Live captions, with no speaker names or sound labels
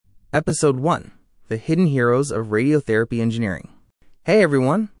Episode 1: The Hidden Heroes of Radiotherapy Engineering. Hey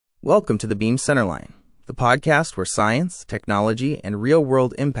everyone, welcome to the Beam Centerline, the podcast where science, technology, and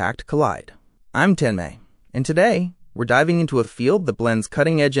real-world impact collide. I'm Tenmei, and today we're diving into a field that blends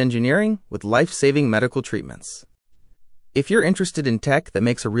cutting-edge engineering with life-saving medical treatments. If you're interested in tech that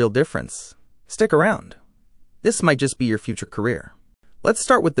makes a real difference, stick around. This might just be your future career. Let's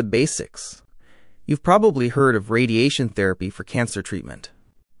start with the basics. You've probably heard of radiation therapy for cancer treatment.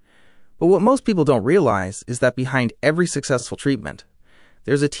 But what most people don't realize is that behind every successful treatment,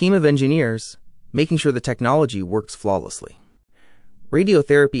 there's a team of engineers making sure the technology works flawlessly.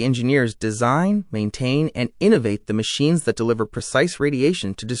 Radiotherapy engineers design, maintain, and innovate the machines that deliver precise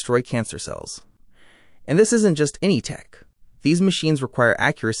radiation to destroy cancer cells. And this isn't just any tech. These machines require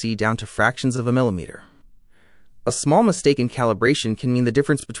accuracy down to fractions of a millimeter. A small mistake in calibration can mean the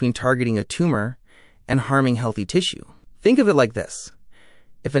difference between targeting a tumor and harming healthy tissue. Think of it like this.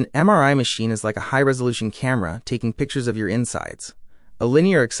 If an MRI machine is like a high-resolution camera taking pictures of your insides, a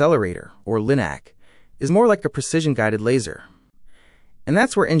linear accelerator, or LINAC, is more like a precision-guided laser. And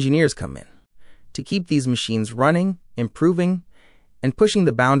that's where engineers come in, to keep these machines running, improving, and pushing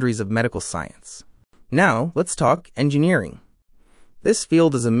the boundaries of medical science. Now, let's talk engineering. This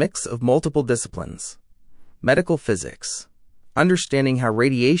field is a mix of multiple disciplines: medical physics, understanding how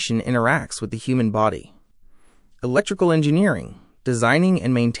radiation interacts with the human body; electrical engineering, designing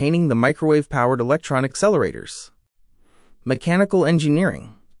and maintaining the microwave-powered electron accelerators; mechanical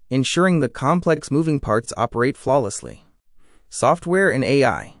engineering, ensuring the complex moving parts operate flawlessly; software and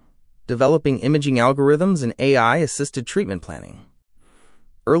AI, developing imaging algorithms and AI-assisted treatment planning.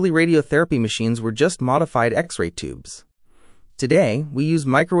 Early radiotherapy machines were just modified X-ray tubes. Today, we use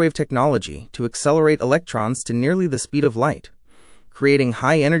microwave technology to accelerate electrons to nearly the speed of light, creating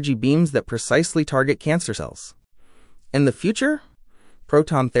high-energy beams that precisely target cancer cells. In the future,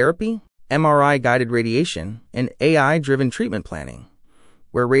 proton therapy, MRI-guided radiation, and AI-driven treatment planning,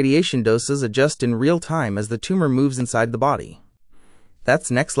 where radiation doses adjust in real time as the tumor moves inside the body. That's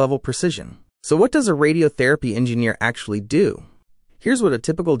next-level precision. So what does a radiotherapy engineer actually do? Here's what a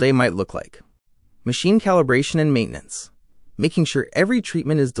typical day might look like. Machine calibration and maintenance, making sure every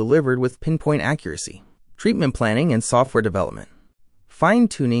treatment is delivered with pinpoint accuracy. Treatment planning and software development,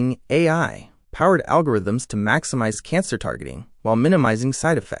 fine-tuning AI-powered algorithms to maximize cancer targeting while minimizing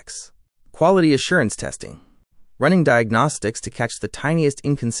side effects. Quality assurance testing, running diagnostics to catch the tiniest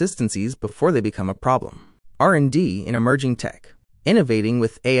inconsistencies before they become a problem. R&D in emerging tech, innovating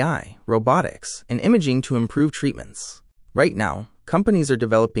with AI, robotics, and imaging to improve treatments. Right now, companies are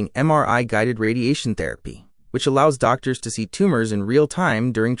developing MRI-guided radiation therapy, which allows doctors to see tumors in real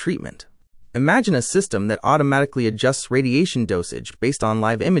time during treatment. Imagine a system that automatically adjusts radiation dosage based on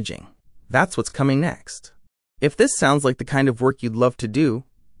live imaging. That's what's coming next. If this sounds like the kind of work you'd love to do,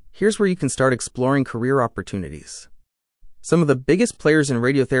 here's where you can start exploring career opportunities. Some of the biggest players in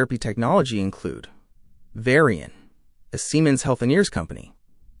radiotherapy technology include Varian, a Siemens Healthineers company,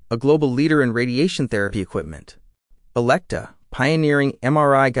 a global leader in radiation therapy equipment; Elekta, pioneering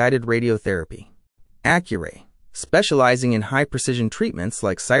MRI-guided radiotherapy; Accuray, specializing in high-precision treatments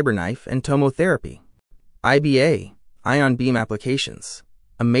like CyberKnife and tomotherapy; IBA, ion beam applications,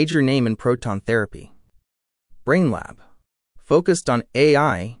 a major name in proton therapy; BrainLab, focused on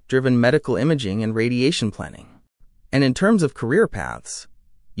AI-driven medical imaging and radiation planning. And in terms of career paths,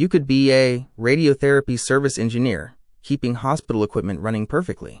 you could be a radiotherapy service engineer, keeping hospital equipment running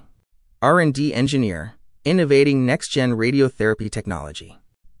perfectly; R&D engineer, innovating next-gen radiotherapy technology;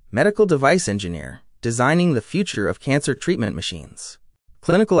 medical device engineer, designing the future of cancer treatment machines;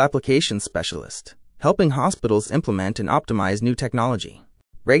 clinical applications specialist, helping hospitals implement and optimize new technology;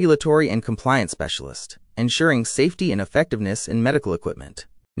 regulatory and compliance specialist, ensuring safety and effectiveness in medical equipment.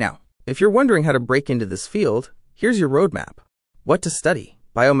 Now, if you're wondering how to break into this field, here's your roadmap. What to study: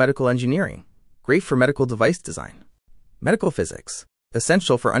 biomedical engineering, great for medical device design; medical physics,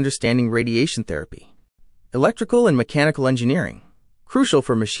 essential for understanding radiation therapy; electrical and mechanical engineering, crucial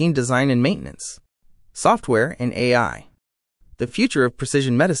for machine design and maintenance; software and AI. The future of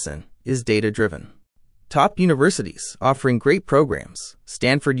precision medicine is data-driven. Top universities offering great programs: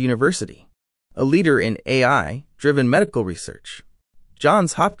 Stanford University, a leader in AI-driven medical research;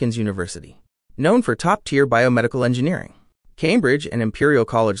 Johns Hopkins University, known for top-tier biomedical engineering; Cambridge and Imperial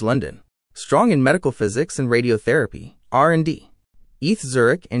College London, strong in medical physics and radiotherapy, R&D; ETH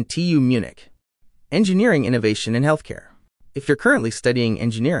Zurich and TU Munich, engineering innovation in healthcare. If you're currently studying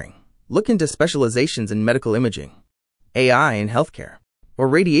engineering, look into specializations in medical imaging, AI in healthcare, or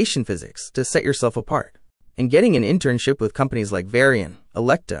radiation physics to set yourself apart. And getting an internship with companies like Varian,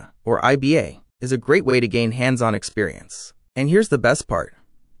 Elekta, or IBA is a great way to gain hands-on experience. And here's the best part.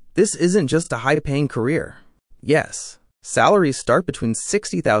 This isn't just a high-paying career. Yes, salaries start between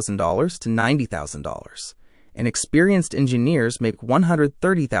 $60,000 to $90,000, and experienced engineers make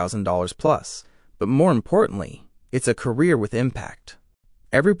 $130,000 plus. But more importantly, it's a career with impact.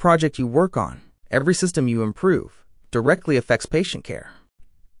 Every project you work on, every system you improve, directly affects patient care.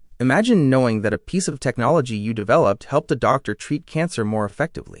 Imagine knowing that a piece of technology you developed helped a doctor treat cancer more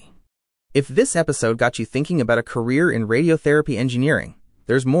effectively. If this episode got you thinking about a career in radiotherapy engineering,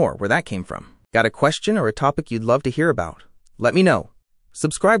 there's more where that came from. Got a question or a topic you'd love to hear about? Let me know.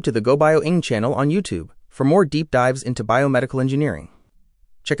 Subscribe to the GoBioIng channel on YouTube for more deep dives into biomedical engineering.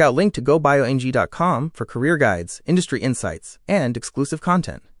 Check out link to gobioing.com for career guides, industry insights, and exclusive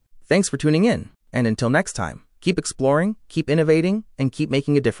content. Thanks for tuning in, and until next time, keep exploring, keep innovating, and keep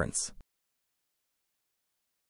making a difference.